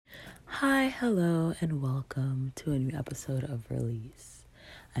Hi, hello, and welcome to a new episode of Release.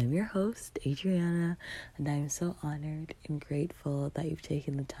 I'm your host, Adriana, and I'm so honored and grateful that you've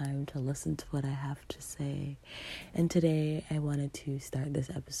taken the time to listen to what I have to say. And today, I wanted to start this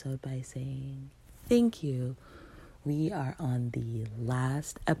episode by saying thank you. We are on the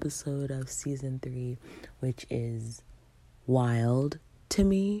last episode of season 3, which is wild to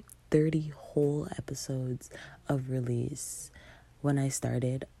me. 30 whole episodes of Release. When I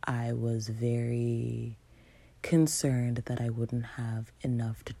started, I was very concerned that I wouldn't have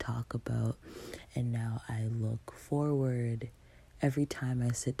enough to talk about. And now I look forward every time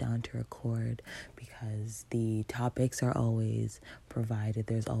I sit down to record because the topics are always provided.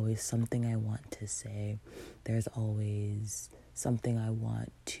 There's always something I want to say. There's always something I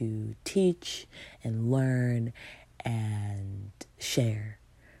want to teach and learn and share.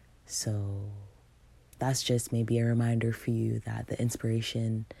 So that's just maybe a reminder for you that the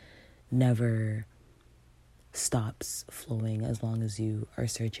inspiration never stops flowing as long as you are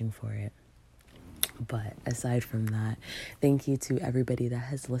searching for it. But aside from that, thank you to everybody that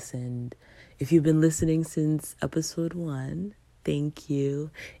has listened. If you've been listening since episode 1, thank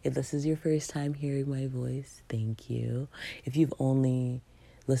you. If this is your first time hearing my voice, thank you. If you've only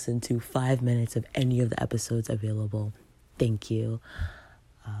listened to 5 minutes of any of the episodes available, thank you.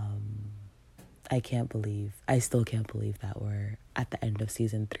 I still can't believe that we're at the end of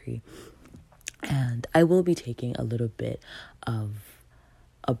season 3. And I will be taking a little bit of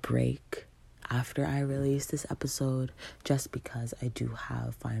a break after I release this episode, just because I do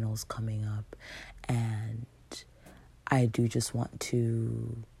have finals coming up. And I do just want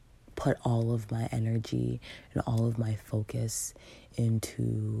to put all of my energy and all of my focus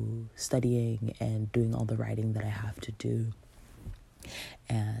into studying and doing all the writing that I have to do.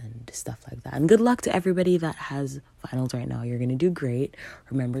 And stuff like that. And good luck to everybody that has finals right now. You're going to do great.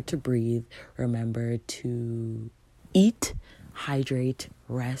 Remember to breathe. Remember to eat, hydrate,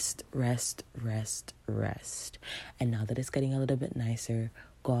 rest. And now that it's getting a little bit nicer,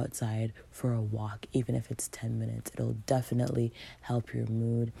 go outside for a walk, even if it's 10 minutes. It'll definitely help your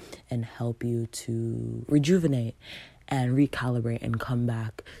mood and help you to rejuvenate and recalibrate and come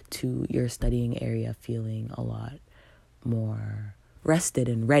back to your studying area feeling a lot more rested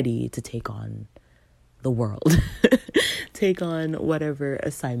and ready to take on the world. Take on whatever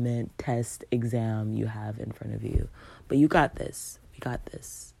assignment, test, exam you have in front of you. But you got this. We got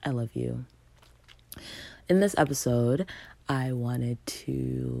this. I love you. In this episode, I wanted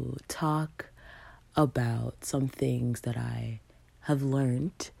to talk about some things that I have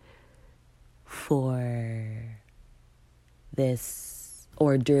learned for this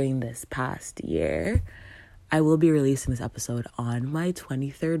or during this past year. I will be releasing this episode on my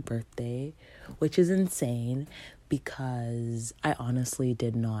 23rd birthday, which is insane because I honestly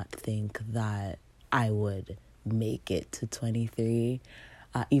did not think that I would make it to 23.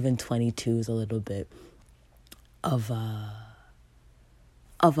 Even 22 is a little bit of a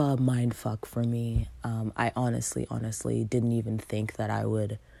mind fuck for me. I honestly didn't even think that I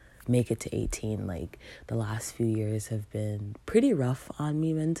would make it to 18. Like, the last few years have been pretty rough on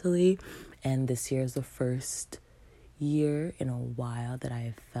me mentally, and this year is the first year in a while that I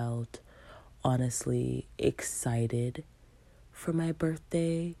have felt honestly excited for my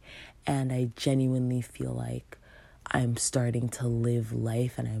birthday, and I genuinely feel like I'm starting to live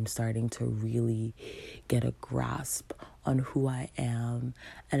life and I'm starting to really get a grasp on who I am,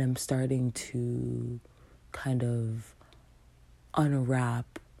 and I'm starting to kind of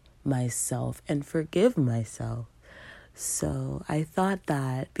unwrap myself and forgive myself. So I thought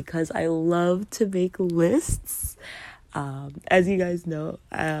that because I love to make lists, as you guys know,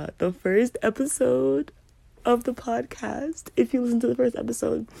 the first episode of the podcast, if you listen to the first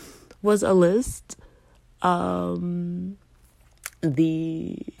episode, was a list. The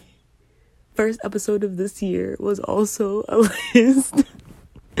first episode of this year was also a list.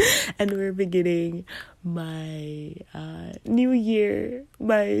 And we're beginning my new year,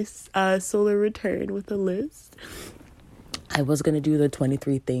 my solar return with a list. I was going to do the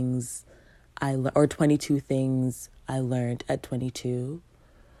 23 things or 22 things I learned at 22,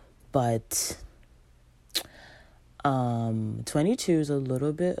 but 22 is a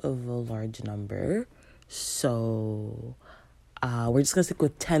little bit of a large number, so we're just going to stick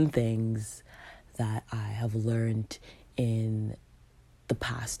with 10 things that I have learned in the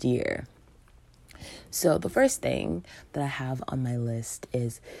past year. So the first thing that I have on my list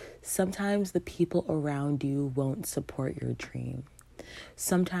is sometimes the people around you won't support your dream.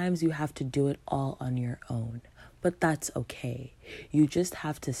 Sometimes you have to do it all on your own, but that's okay. You just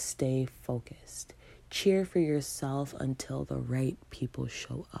have to stay focused. Cheer for yourself until the right people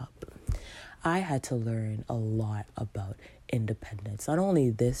show up. I had to learn a lot about independence. Not only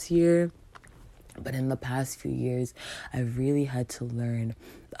this year, but in the past few years, I've really had to learn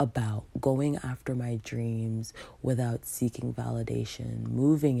about going after my dreams without seeking validation,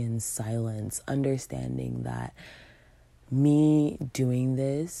 moving in silence, understanding that me doing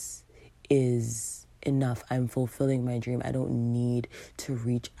this is enough. I'm fulfilling my dream. I don't need to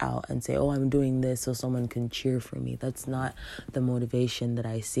reach out and say, oh, I'm doing this so someone can cheer for me. That's not the motivation that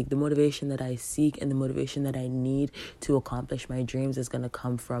I seek. The motivation that I seek and the motivation that I need to accomplish my dreams is going to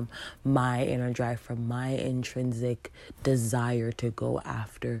come from my inner drive, from my intrinsic desire to go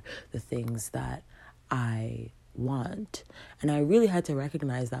after the things that I want. And I really had to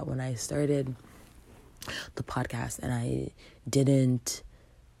recognize that when I started the podcast, and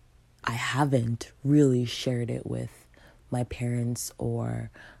I haven't really shared it with my parents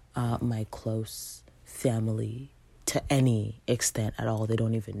or my close family to any extent at all. They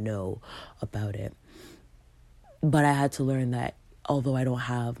don't even know about it. But I had to learn that although I don't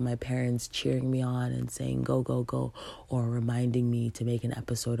have my parents cheering me on and saying, go, go, go, or reminding me to make an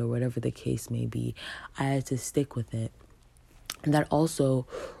episode or whatever the case may be, I had to stick with it. And that also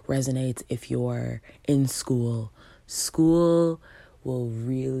resonates if you're in school. School will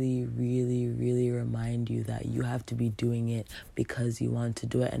really, really, really remind you that you have to be doing it because you want to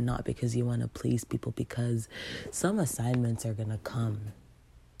do it and not because you want to please people, because some assignments are going to come.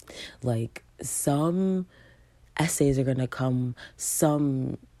 Like, some essays are going to come,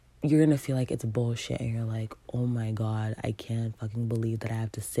 you're going to feel like it's bullshit and you're like, oh my God, I can't fucking believe that I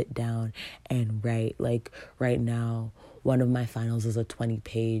have to sit down and write. Like, right now, one of my finals is a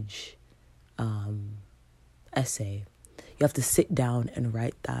 20-page essay. You have to sit down and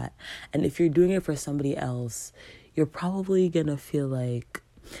write that. And if you're doing it for somebody else, you're probably going to feel like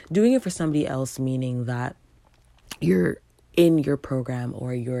doing it for somebody else, meaning that you're in your program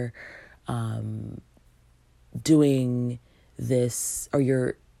or you're doing this, or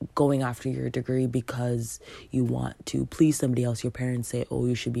you're going after your degree because you want to please somebody else. Your parents say, oh,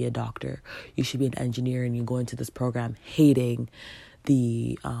 you should be a doctor, you should be an engineer, and you go into this program hating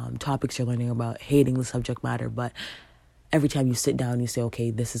the topics you're learning about, hating the subject matter, but every time you sit down, you say,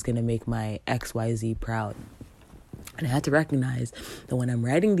 okay, this is going to make my XYZ proud. And I had to recognize that when I'm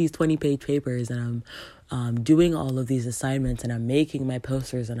writing these 20-page papers and I'm doing all of these assignments and I'm making my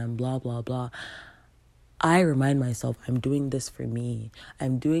posters and I'm blah, blah, blah, I remind myself I'm doing this for me.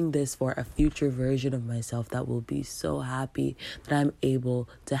 I'm doing this for a future version of myself that will be so happy that I'm able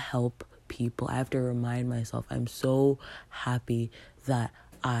to help people. I have to remind myself I'm so happy that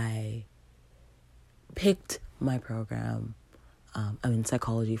I picked my program. I'm in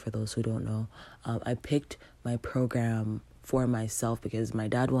psychology, for those who don't know. I picked my program for myself because my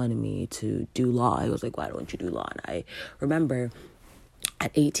dad wanted me to do law. I was like, why don't you do law? And I remember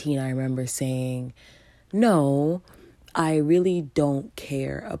at 18, I remember saying, no, I really don't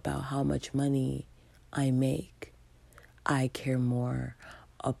care about how much money I make. I care more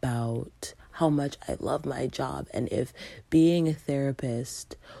about how much I love my job. And if being a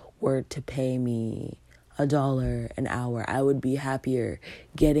therapist were to pay me $1 an hour, I would be happier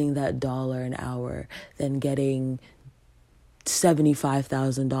getting that $1 an hour than getting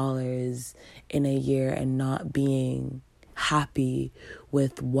 $75,000 in a year and not being happy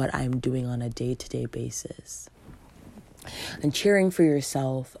with what I'm doing on a day-to-day basis. And cheering for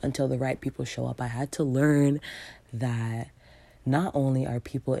yourself until the right people show up. I had to learn that not only are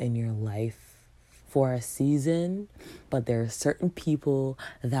people in your life for a season, but there are certain people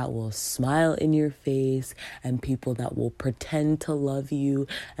that will smile in your face, and people that will pretend to love you,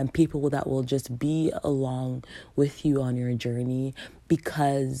 and people that will just be along with you on your journey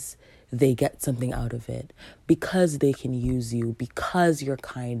because they get something out of it, because they can use you, because you're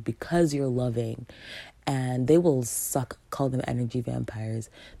kind, because you're loving. And they will call them energy vampires.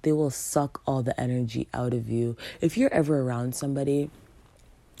 They will suck all the energy out of you. If you're ever around somebody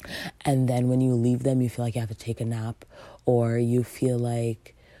and then when you leave them, you feel like you have to take a nap, or you feel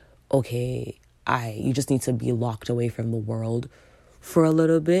like, okay, you just need to be locked away from the world for a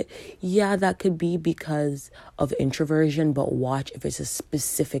little bit. Yeah, that could be because of introversion, but watch if it's a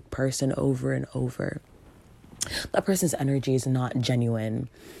specific person over and over. That person's energy is not genuine.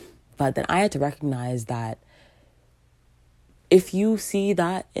 But then I had to recognize that if you see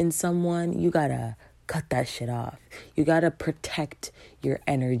that in someone, you gotta cut that shit off. You gotta protect your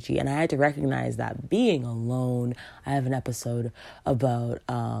energy. And I had to recognize that being alone, I have an episode about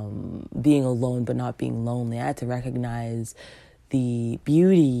being alone but not being lonely. I had to recognize the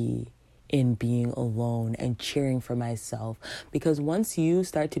beauty in being alone and cheering for myself. Because once you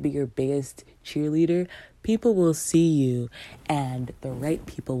start to be your biggest cheerleader, people will see you, and the right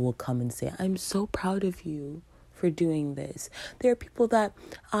people will come and say, I'm so proud of you for doing this. There are people that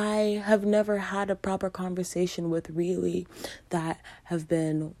I have never had a proper conversation with, really, that have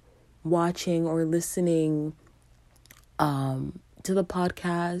been watching or listening to the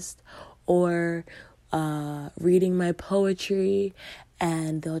podcast or reading my poetry,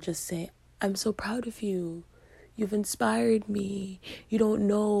 and they'll just say, I'm so proud of you. You've inspired me. You don't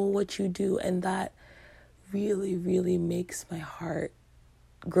know what you do. And that really, really makes my heart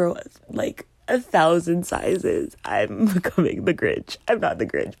grow like 1,000 sizes. I'm becoming the Grinch. I'm not the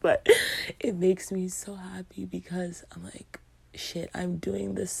Grinch, but it makes me so happy because I'm like, shit, I'm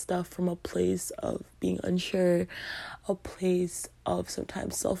doing this stuff from a place of being unsure, a place of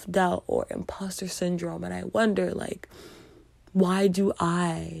sometimes self-doubt or imposter syndrome. And I wonder, like, why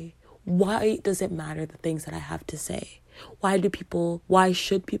does it matter the things that I have to say? Why should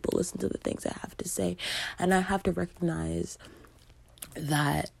people listen to the things I have to say? And I have to recognize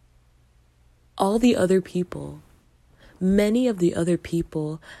that many of the other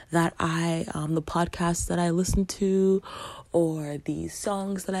people that the podcasts that I listen to, or the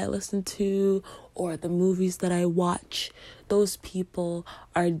songs that I listen to, or the movies that I watch, those people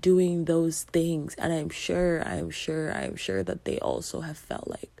are doing those things. And I'm sure that they also have felt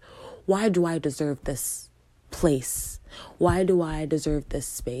like, why do I deserve this place? Why do I deserve this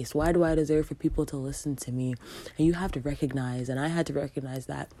space? Why do I deserve for people to listen to me? And you have to recognize, and I had to recognize,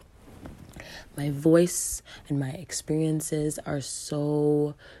 that my voice and my experiences are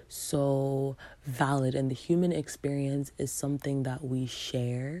so valid, and the human experience is something that we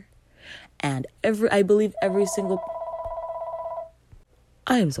share. And I believe every single...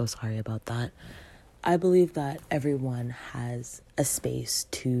 I am so sorry about that. I believe that everyone has a space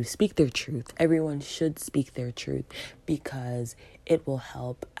to speak their truth. Everyone should speak their truth because it will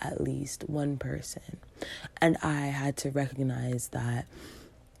help at least one person. And I had to recognize that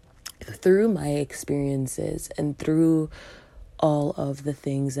through my experiences and through all of the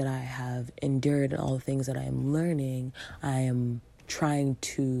things that I have endured and all the things that I am learning, I am trying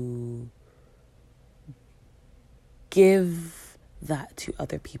to give that to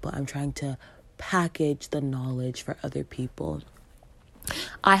other people. I'm trying to package the knowledge for other people.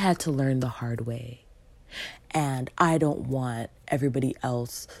 I had to learn the hard way, and I don't want everybody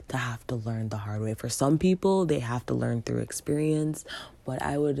else to have to learn the hard way. For some people, they have to learn through experience, but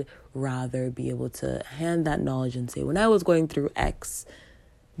I would rather be able to hand that knowledge and say, when I was going through X,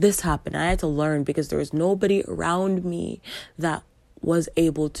 this happened. I had to learn because there was nobody around me that was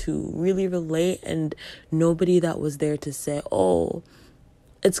able to really relate, and nobody that was there to say, oh,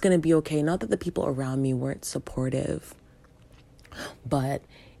 it's going to be okay. Not that the people around me weren't supportive, but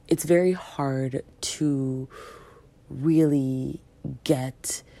it's very hard to really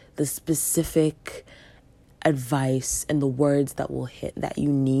get the specific advice and the words that will hit that you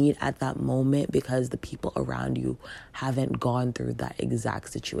need at that moment because the people around you haven't gone through that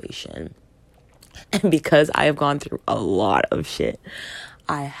exact situation. And because I have gone through a lot of shit,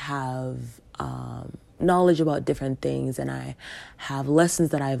 I have knowledge about different things, and I have lessons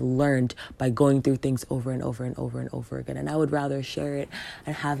that I've learned by going through things over and over and over and over again. And I would rather share it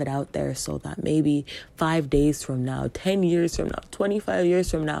and have it out there so that maybe 5 days from now, 10 years from now, 25 years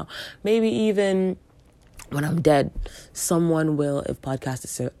from now, maybe even when I'm dead, someone will, if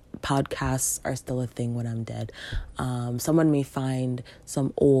podcasts are still a thing when I'm dead, someone may find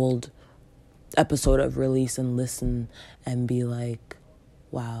some old episode of Release and listen and be like,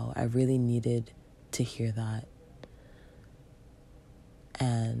 wow, I really needed to hear that.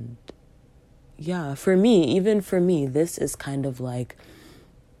 And yeah, even for me, this is kind of like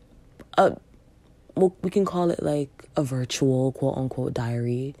we can call it like a virtual quote unquote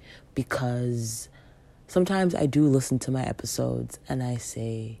diary, because sometimes I do listen to my episodes and I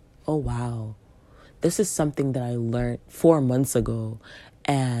say, oh wow, this is something that I learned 4 months ago,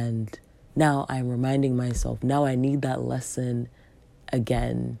 and now I'm reminding myself, now I need that lesson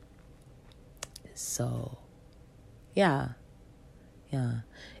again. So, yeah.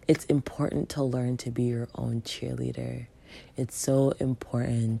 It's important to learn to be your own cheerleader. It's so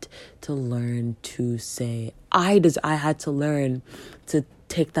important to learn to say, I had to learn to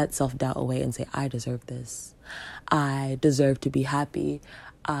take that self-doubt away and say, I deserve this. I deserve to be happy.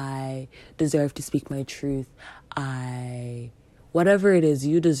 I deserve to speak my truth. Whatever it is,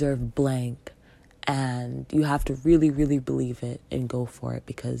 you deserve blank. And you have to really, really believe it and go for it,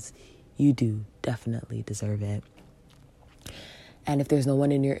 because you do definitely deserve it. And if there's no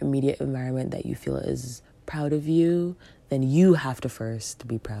one in your immediate environment that you feel is proud of you, then you have to first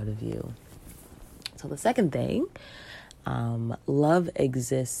be proud of you. So the second thing Love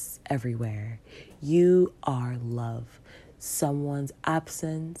exists everywhere. You are love. Someone's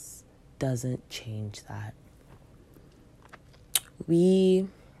absence doesn't change that.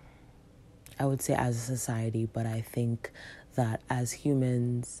 I would say as a society, but I think that as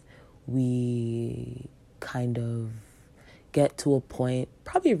humans, we kind of get to a point,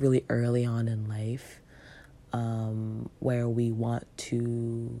 probably really early on in life, where we want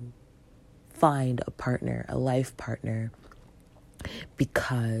to find a partner, a life partner,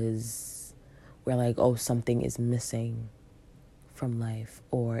 because we're like, oh, something is missing from life.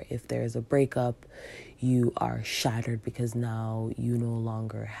 Or if there's a breakup, you are shattered because now you no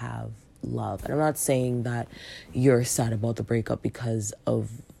longer have love. And I'm not saying that you're sad about the breakup because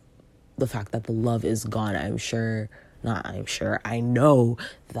of the fact that the love is gone. I know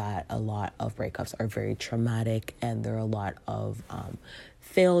that a lot of breakups are very traumatic, and there are a lot of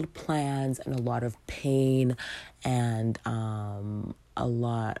failed plans and a lot of pain and a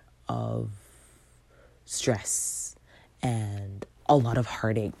lot of stress and a lot of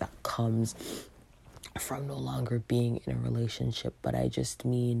heartache that comes from no longer being in a relationship. But I just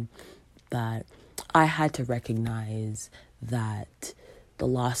mean that I had to recognize that the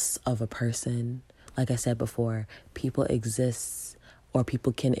loss of a person, like I said before, people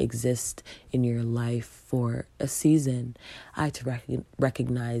can exist in your life for a season. I had to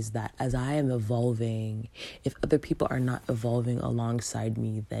recognize that as I am evolving, if other people are not evolving alongside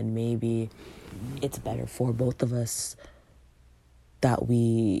me, then maybe it's better for both of us that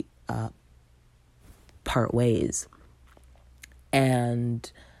we part ways.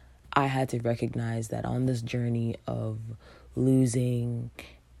 And I had to recognize that on this journey of losing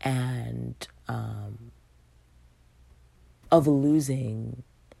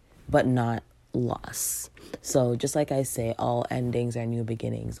but not loss. So just like I say, all endings are new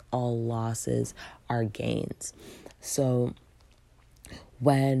beginnings, all losses are gains. So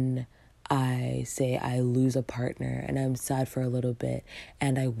when I say I lose a partner and I'm sad for a little bit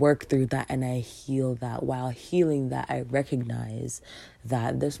and I work through that and I heal that, while healing that, I recognize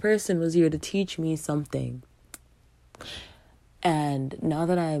that this person was here to teach me something. And now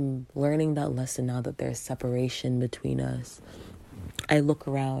that I'm learning that lesson, now that there's separation between us, I look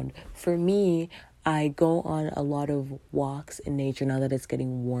around. For me, I go on a lot of walks in nature now that it's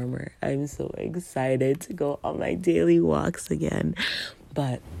getting warmer. I'm so excited to go on my daily walks again.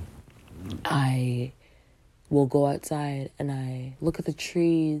 But I will go outside and I look at the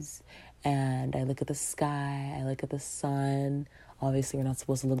trees and I look at the sky. I look at the sun. Obviously, we're not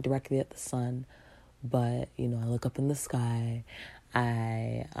supposed to look directly at the sun. But, I look up in the sky.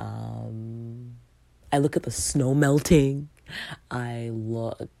 I look at the snow melting. I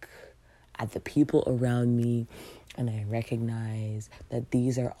look at the people around me, and I recognize that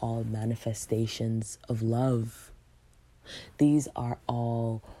these are all manifestations of love. These are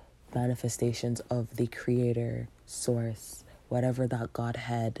all manifestations of the Creator, Source, whatever that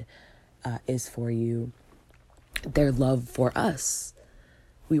Godhead is for you. Their love for us.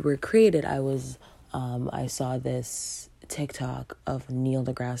 We were created. I saw this TikTok of Neil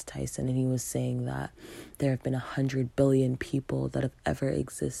deGrasse Tyson, and he was saying that there have been 100 billion people that have ever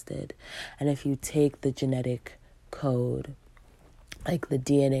existed. And if you take the genetic code, like the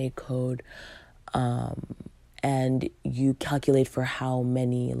DNA code, and you calculate for how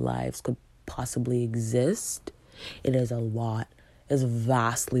many lives could possibly exist, it is a lot. It's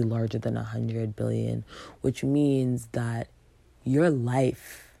vastly larger than 100 billion, which means that your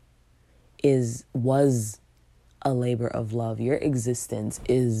life was a labor of love. Your existence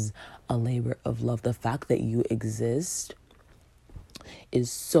is a labor of love. The fact that you exist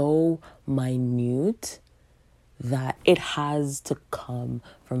is so minute that it has to come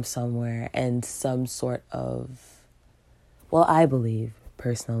from somewhere, and some sort of, I believe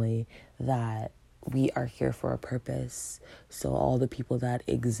personally that we are here for a purpose. So all the people that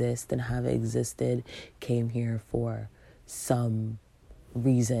exist and have existed came here for some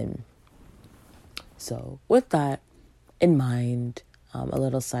reason. So with that in mind, a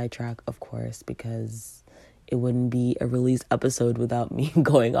little sidetrack, of course, because it wouldn't be a released episode without me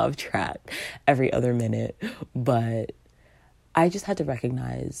going off track every other minute. But I just had to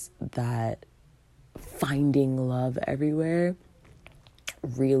recognize that finding love everywhere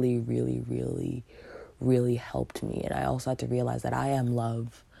really, really, really, really helped me. And I also had to realize that I am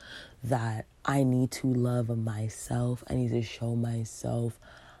love, that I need to love myself. I need to show myself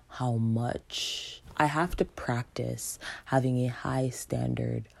how much I have to practice having a high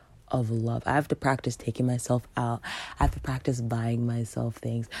standard of love. I have to practice taking myself out. I have to practice buying myself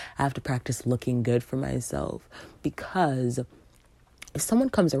things. I have to practice looking good for myself. Because if someone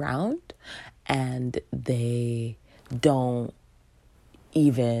comes around and they don't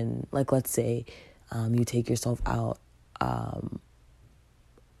even, like, let's say you take yourself out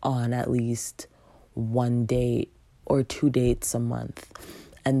on at least one date or 2 dates a month,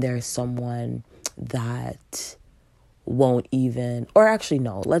 and there's someone that won't even, or actually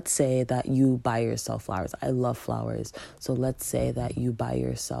no, let's say that you buy yourself flowers. I love flowers. So let's say that you buy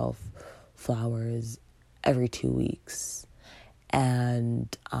yourself flowers every 2 weeks,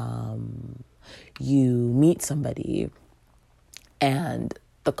 and you meet somebody and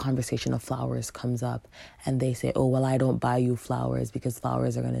the conversation of flowers comes up, and they say, oh, well, I don't buy you flowers because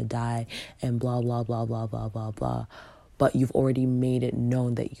flowers are going to die and blah, blah, blah, blah, blah, blah, blah. But you've already made it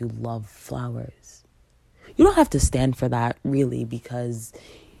known that you love flowers. You don't have to stand for that, really, because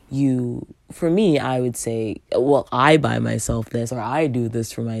for me, I would say, well, I buy myself this, or I do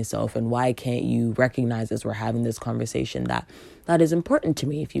this for myself, and why can't you recognize as we're having this conversation that is important to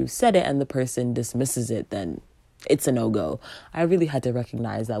me? If you said it and the person dismisses it, then it's a no-go. I really had to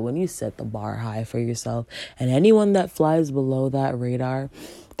recognize that when you set the bar high for yourself, and anyone that flies below that radar,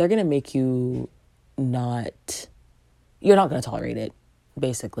 they're going to make you you're not going to tolerate it,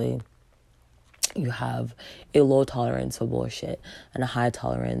 basically. You have a low tolerance for bullshit and a high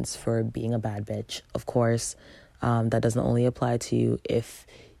tolerance for being a bad bitch. Of course, that doesn't only apply to you if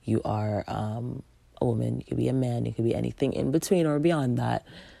you are a woman. You could be a man. You could be anything in between or beyond that.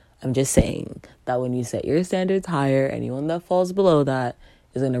 I'm just saying that when you set your standards higher, anyone that falls below that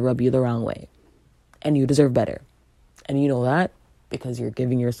is going to rub you the wrong way. And you deserve better. And you know that because you're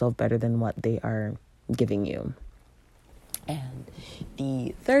giving yourself better than what they are giving you. And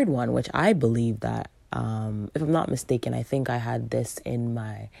the third one, which I believe that, if I'm not mistaken, I think I had this in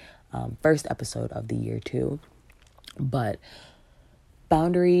my first episode of the year too. But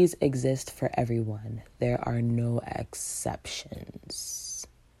boundaries exist for everyone. There are no exceptions.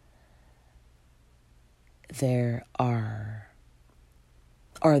 There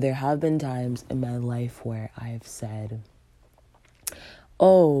have been times in my life where I've said,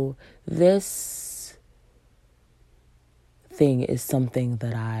 oh, this thing is something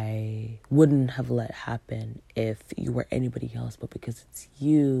that I wouldn't have let happen if you were anybody else, but because it's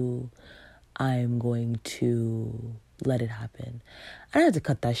you, I'm going to let it happen. I had to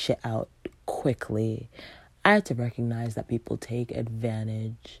cut that shit out quickly. I had to recognize that people take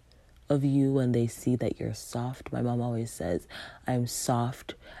advantage of you when they see that you're soft. My mom always says I'm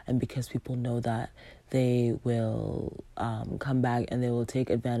soft, and because people know that, they will come back and they will take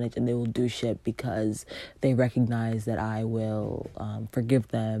advantage and they will do shit because they recognize that I will forgive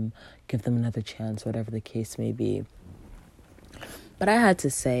them, give them another chance, whatever the case may be. But I had to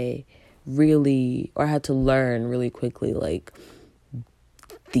say I had to learn really quickly, like,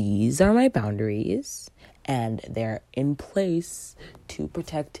 these are my boundaries and they're in place to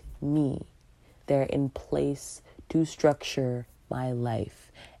protect me. They're in place to structure my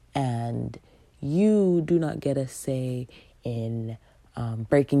life, and you do not get a say in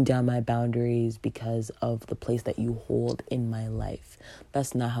breaking down my boundaries because of the place that you hold in my life.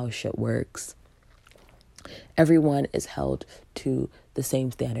 That's not how shit works. Everyone is held to the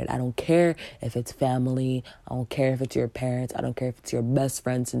same standard. I don't care if it's family. I don't care if it's your parents. I don't care if it's your best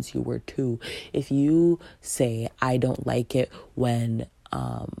friend since you were 2. If you say, I don't like it when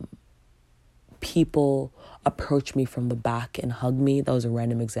people approach me from the back and hug me. That was a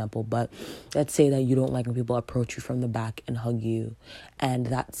random example, but let's say that you don't like when people approach you from the back and hug you, and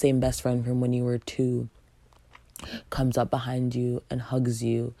that same best friend from when you were 2 comes up behind you and hugs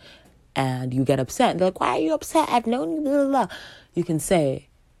you, and you get upset. They're like, why are you upset? I've known you, blah, blah, blah. You can say,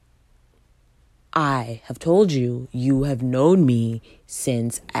 I have told you, you have known me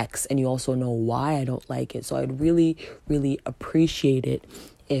since X, and you also know why I don't like it. So I'd really, really appreciate it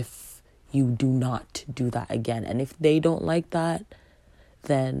if you do not do that again. And if they don't like that,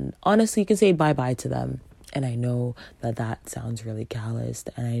 then honestly, you can say bye-bye to them. And I know that that sounds really calloused,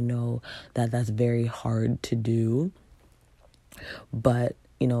 and I know that that's very hard to do. But,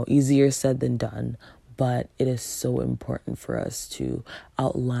 easier said than done. But it is so important for us to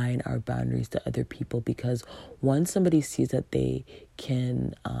outline our boundaries to other people, because once somebody sees that they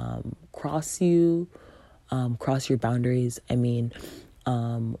can cross your boundaries,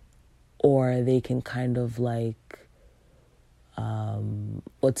 or they can kind of like,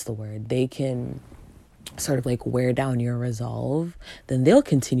 they can sort of like wear down your resolve, then they'll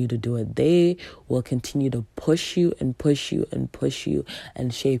continue to do it. They will continue to push you and push you and push you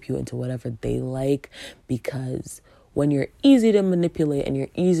and shape you into whatever they like, because when you're easy to manipulate and you're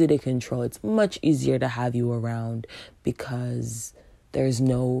easy to control, it's much easier to have you around, because there's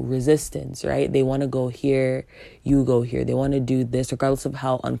no resistance, right? They want to go here, you go here. They want to do this, regardless of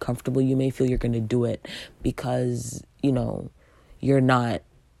how uncomfortable you may feel, you're going to do it because, you're not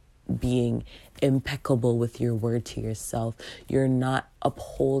being impeccable with your word to yourself. You're not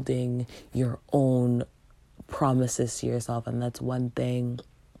upholding your own promises to yourself. And that's one thing.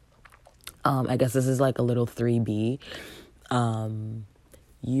 I guess this is like a little 3B.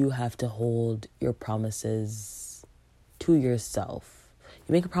 You have to hold your promises to yourself.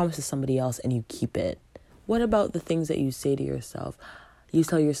 You make a promise to somebody else and you keep it. What about the things that you say to yourself? You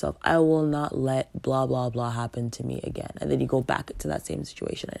tell yourself, I will not let blah, blah, blah happen to me again. And then you go back to that same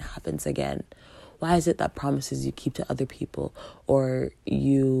situation and it happens again. Why is it that promises you keep to other people or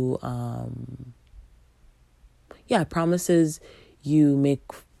you, promises you make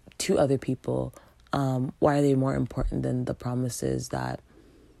to other people, why are they more important than the promises that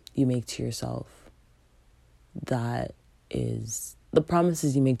you make to yourself? The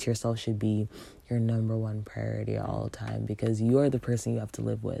promises you make to yourself should be your number one priority at all time, because you are the person you have to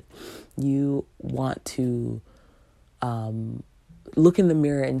live with. You want to look in the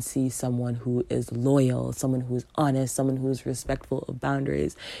mirror and see someone who is loyal, someone who is honest, someone who is respectful of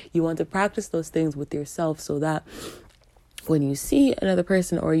boundaries. You want to practice those things with yourself so that when you see another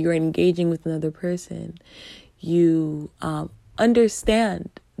person or you're engaging with another person, you understand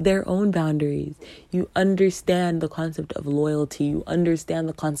their own boundaries. You understand the concept of loyalty. You understand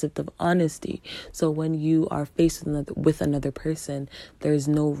the concept of honesty. So when you are faced with another person, there's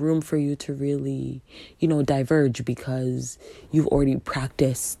no room for you to really, diverge, because you've already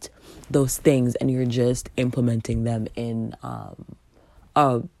practiced those things and you're just implementing them in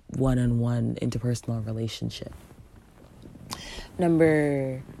a one-on-one interpersonal relationship.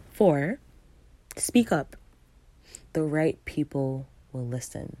 Number 4, speak up. The right people will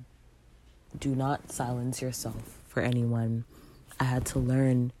listen. Do not silence yourself for anyone. I had to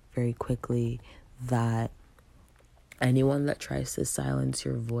learn very quickly that anyone that tries to silence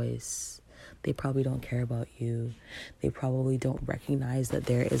your voice, they probably don't care about you. They probably don't recognize that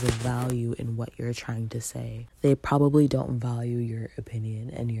there is a value in what you're trying to say. They probably don't value your opinion,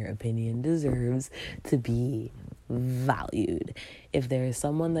 and your opinion deserves to be valued. If there is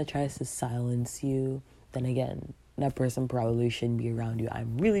someone that tries to silence you, then again, that person probably shouldn't be around you.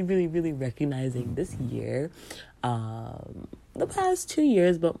 I'm really, really, really recognizing this year, the past 2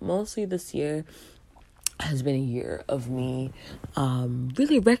 years, but mostly this year has been a year of me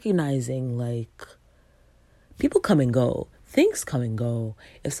really recognizing, like, people come and go. Things come and go.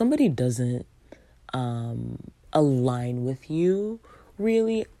 If somebody doesn't align with you,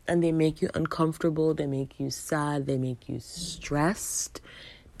 really, and they make you uncomfortable, they make you sad, they make you stressed,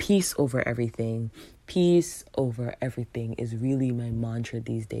 peace over everything. Peace over everything is really my mantra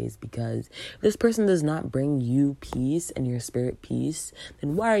these days, because if this person does not bring you peace and your spirit peace,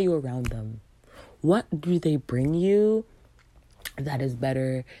 then why are you around them? What do they bring you that is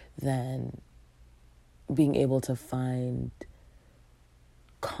better than being able to find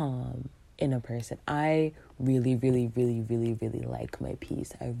calm in a person? I really, really, really, really, really like my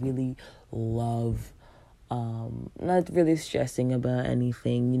peace. I really love not really stressing about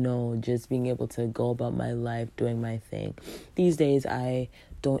anything, just being able to go about my life, doing my thing. These days, I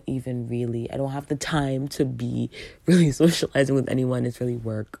don't have the time to be really socializing with anyone. It's really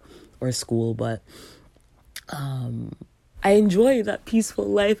work or school, but I enjoy that peaceful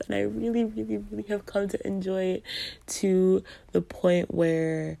life, and I really, really, really have come to enjoy it to the point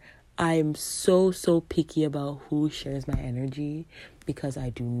where I'm so picky about who shares my energy, because I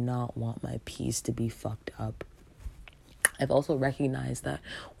do not want my peace to be fucked up. I've also recognized that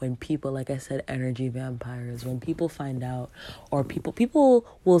when people, like I said, energy vampires, when people find out, or people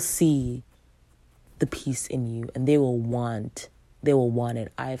will see the peace in you and they will want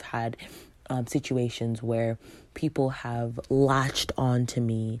it. I've had situations where people have latched on to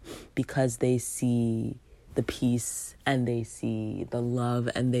me because they see the peace and they see the love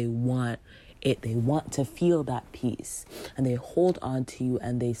and they want it. They want to feel that peace, and they hold on to you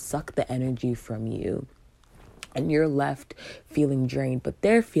and they suck the energy from you, and you're left feeling drained, but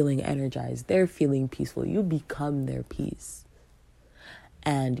they're feeling energized. They're feeling peaceful. You become their peace,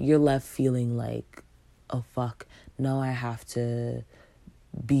 and you're left feeling like, oh fuck, now I have to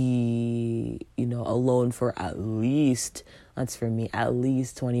be, alone for at least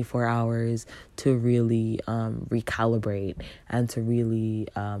 24 hours to really recalibrate and to really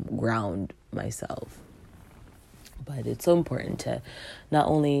ground myself. But it's so important to not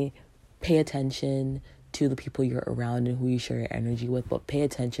only pay attention to the people you're around and who you share your energy with, but pay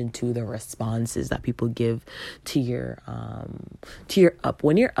attention to the responses that people give to your up.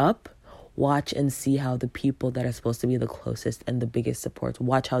 When you're up, watch and see how the people that are supposed to be the closest and the biggest supports,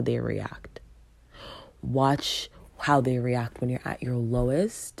 watch how they react. Watch how they react when you're at your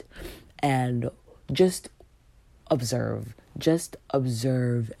lowest, and just observe. Just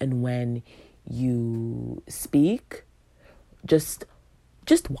observe. And when you speak, just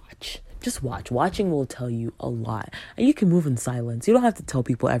watch. Just watch. Watching will tell you a lot. And you can move in silence. You don't have to tell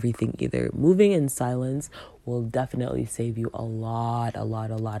people everything either. Moving in silence will definitely save you a lot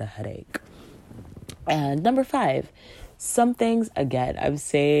of headache. And number 5, some things, again,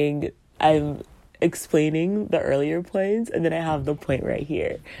 I'm explaining the earlier points, and then I have the point right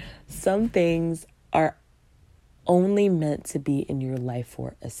here. Some things are only meant to be in your life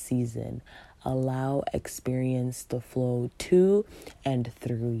for a season. Allow experience to flow to and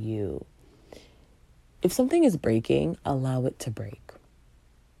through you. If something is breaking, allow it to break.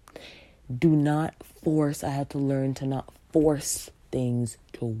 Do not force. I had to learn to not force things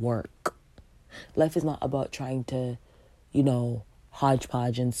to work. Life is not about trying to,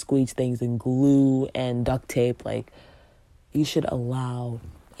 hodgepodge and squeeze things and glue and duct tape. Like, you should allow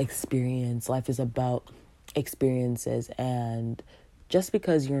experience. Life is about experiences. And just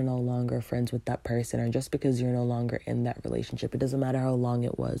because you're no longer friends with that person, or just because you're no longer in that relationship, it doesn't matter how long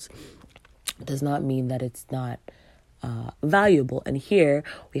it was, it does not mean that it's not valuable. And here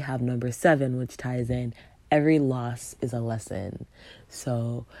we have number 7, which ties in, every loss is a lesson.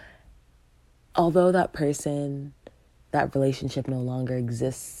 So although that relationship no longer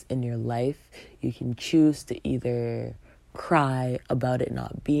exists in your life, you can choose to either cry about it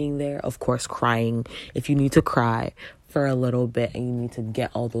not being there. Of course, crying, if you need to cry for a little bit and you need to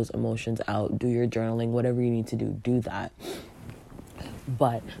get all those emotions out, do your journaling, whatever you need to do that.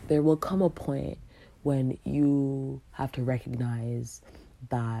 But there will come a point when you have to recognize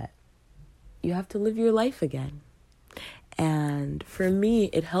that you have to live your life again. And for me,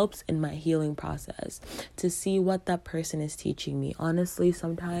 it helps in my healing process to see what that person is teaching me. Honestly,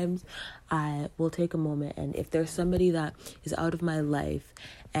 sometimes I will take a moment, and if there's somebody that is out of my life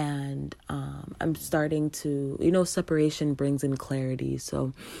and I'm starting to, separation brings in clarity.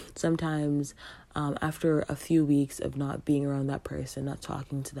 So sometimes after a few weeks of not being around that person, not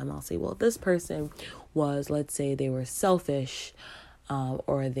talking to them, I'll say, well, this person was, let's say they were selfish,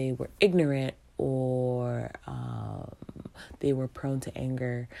 or they were ignorant, or they were prone to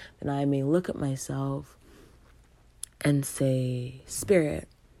anger. Then I may look at myself and say, Spirit,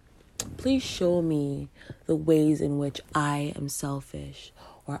 please show me the ways in which I am selfish,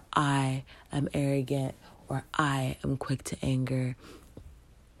 or I am arrogant, or I am quick to anger.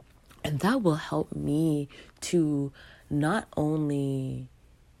 And that will help me to not only,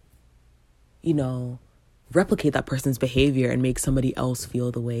 replicate that person's behavior and make somebody else feel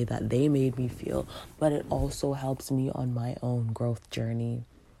the way that they made me feel, but it also helps me on my own growth journey.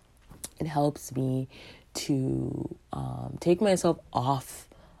 It helps me to take myself off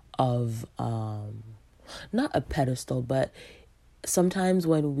of not a pedestal, but sometimes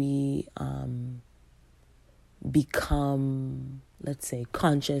when we become, let's say,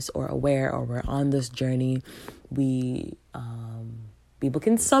 conscious or aware, or we're on this journey, people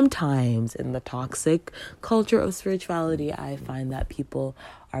can sometimes, in the toxic culture of spirituality, I find that people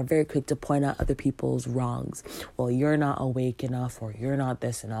are very quick to point out other people's wrongs. Well, you're not awake enough, or you're not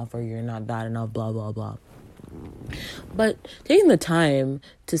this enough, or you're not that enough, blah, blah, blah. But taking the time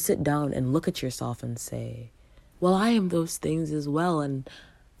to sit down and look at yourself and say, well, I am those things as well, and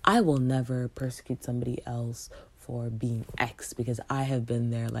I will never persecute somebody else for being X, because I have been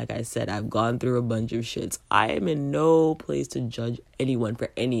there. Like I said, I've gone through a bunch of shits. I am in no place to judge anyone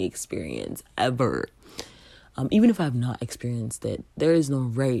for any experience ever. Even if I've not experienced it, there is no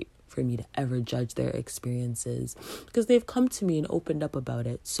right for me to ever judge their experiences, because they've come to me and opened up about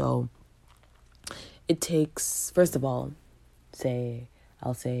it. So it takes, first of all,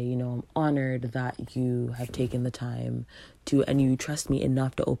 I'll say, I'm honored that you have taken the time to, and you trust me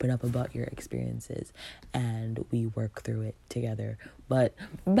enough to open up about your experiences, and we work through it together. But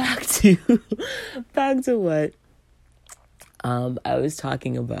back to what I was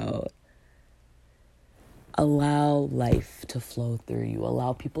talking about. Allow life to flow through you.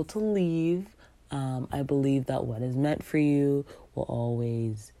 Allow people to leave. I believe that what is meant for you will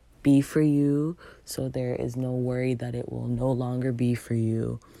always be for you, so there is no worry that it will no longer be for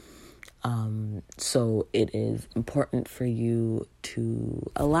you. So it is important for you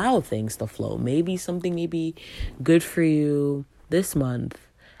to allow things to flow. Maybe something may be good for you this month,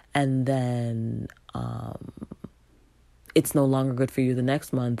 and then it's no longer good for you the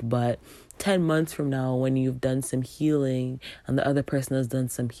next month, but 10 months from now, when you've done some healing and the other person has done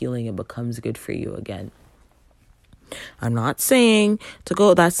some healing, it becomes good for you again. I'm not saying to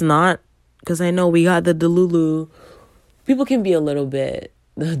go, that's not because I know we got the Delulu. People can be a little bit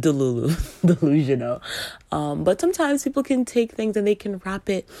delusional. But sometimes people can take things and they can wrap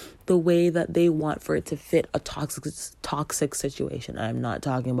it the way that they want for it to fit a toxic situation. I'm not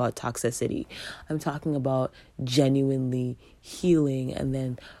talking about toxicity. I'm talking about genuinely healing and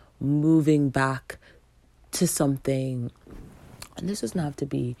then moving back to something. And this doesn't have to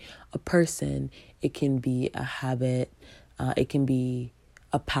be a person. It can be a habit. It can be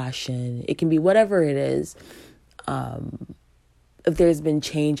a passion. It can be whatever it is. If there's been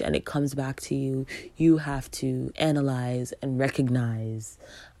change and it comes back to you, you have to analyze and recognize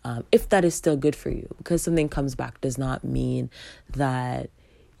if that is still good for you. Because something comes back does not mean that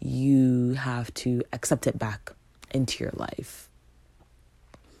you have to accept it back into your life.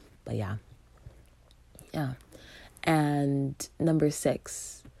 But yeah. And number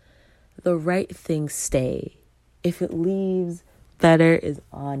 6, the right things stay. If it leaves, better is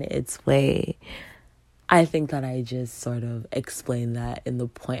on its way. I think that I just sort of explained that in the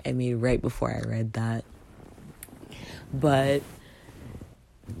point I made right before I read that. But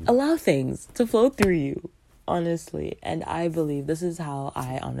allow things to flow through you, honestly. And I believe this is how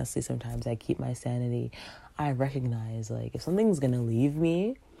sometimes I keep my sanity. I recognize, like, if something's going to leave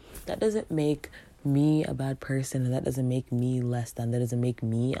me, that doesn't make me a bad person, and that doesn't make me less than, that doesn't make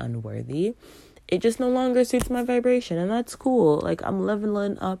me unworthy. It just no longer suits my vibration, and that's cool. Like, I'm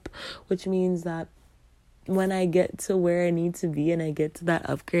leveling up, which means that when I get to where I need to be and I get to that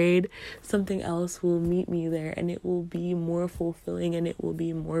upgrade, something else will meet me there, and it will be more fulfilling and it will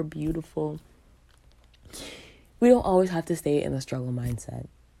be more beautiful. We don't always have to stay in the struggle mindset.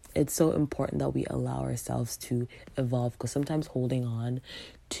 It's so important that we allow ourselves to evolve, because sometimes holding on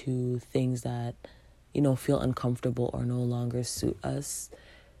to things that, feel uncomfortable or no longer suit us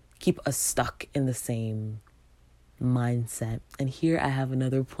keep us stuck in the same mindset. And here I have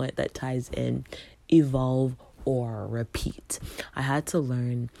another point that ties in: evolve or repeat. I had to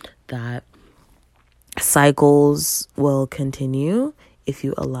learn that cycles will continue if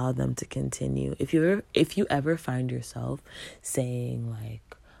you allow them to continue. If you ever find yourself saying, like,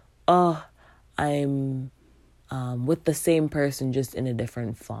 oh, I'm with the same person just in a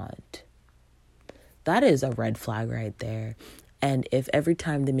different font, that is a red flag right there. And if every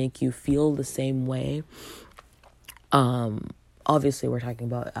time they make you feel the same way, obviously we're talking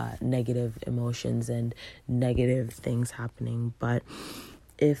about negative emotions and negative things happening. But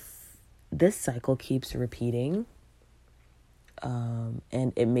if this cycle keeps repeating,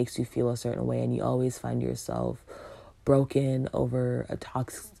 and it makes you feel a certain way, and you always find yourself broken over a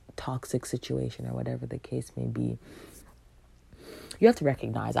toxic situation or whatever the case may be, you have to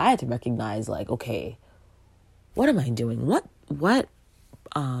recognize. I had to recognize, like, okay, what am I doing? What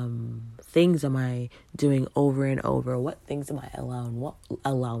things am I doing over and over? What things am I allowing?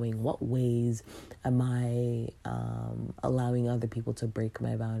 What ways am I allowing other people to break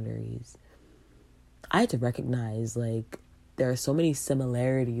my boundaries? I had to recognize, like, there are so many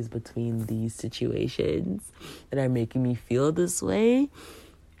similarities between these situations that are making me feel this way.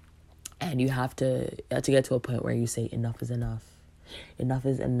 And you have to get to a point where you say, enough is enough. Enough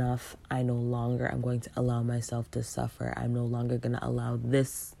is enough. I'm going to allow myself to suffer. I'm no longer going to allow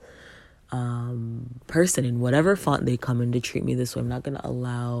this person, in whatever font they come in, to treat me this way. I'm not going to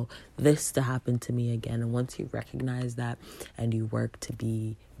allow this to happen to me again. And once you recognize that and you work to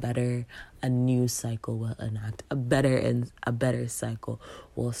be better, a new cycle will enact. A better cycle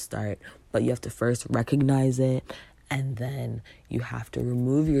will start. But you have to first recognize it, and then you have to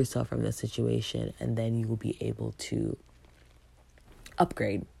remove yourself from the situation, and then you will be able to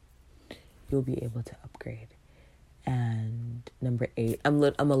upgrade. You'll be able to upgrade. And number 8, I'm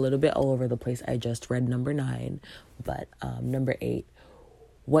a little bit all over the place. I just read number 9, but number 8,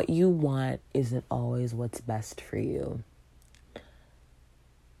 what you want isn't always what's best for you.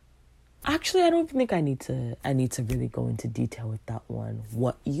 Actually, I don't think I need to really go into detail with that one.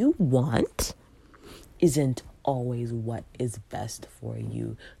 What you want isn't always what is best for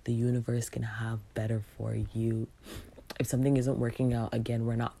you. The universe can have better for you. If something isn't working out, again,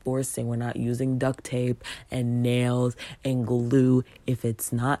 we're not forcing, we're not using duct tape and nails and glue. If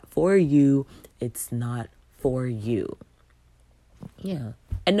it's not for you, it's not for you. Yeah.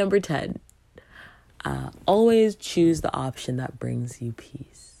 And number 10, always choose the option that brings you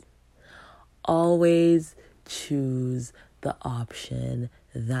peace. Always choose the option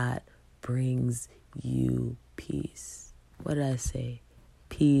that brings you peace. What did I say?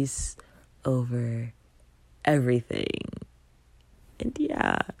 Peace over everything. And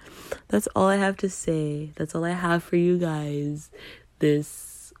yeah, that's all I have to say. That's all I have for you guys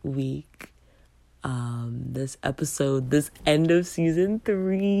this week. this episode, this end of season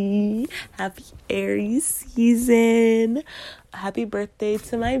 3. Happy Aries season. Happy birthday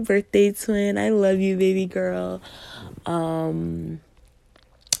to my birthday twin. I love you, baby girl. One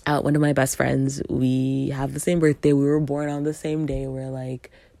of my best friends, we have the same birthday. We were born on the same day. We're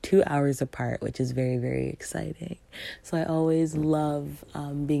like 2 hours apart, which is very, very exciting. So I always love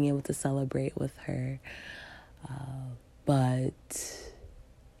being able to celebrate with her. But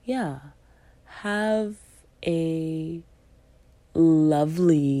yeah, have a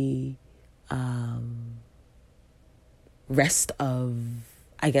lovely rest of,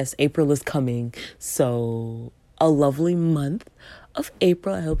 I guess April is coming, so a lovely month of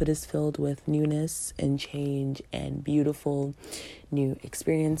April. I hope it is filled with newness and change and beautiful new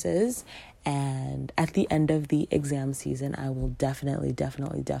experiences. And at the end of the exam season, I will definitely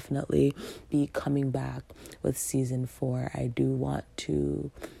be coming back with season 4. I do want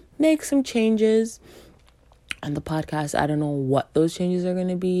to make some changes on the podcast. I don't know what those changes are going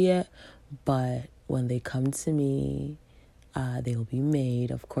to be yet, but when they come to me, they will be made.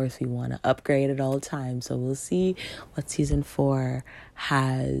 Of course, we want to upgrade at all times, so we'll see what season 4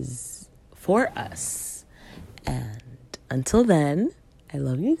 has for us. And until then, I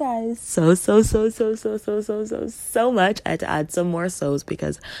love you guys so much. I had to add some more so's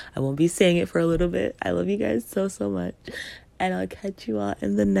because I won't be saying it for a little bit. I love you guys so much. And I'll catch you all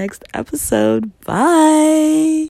in the next episode. Bye.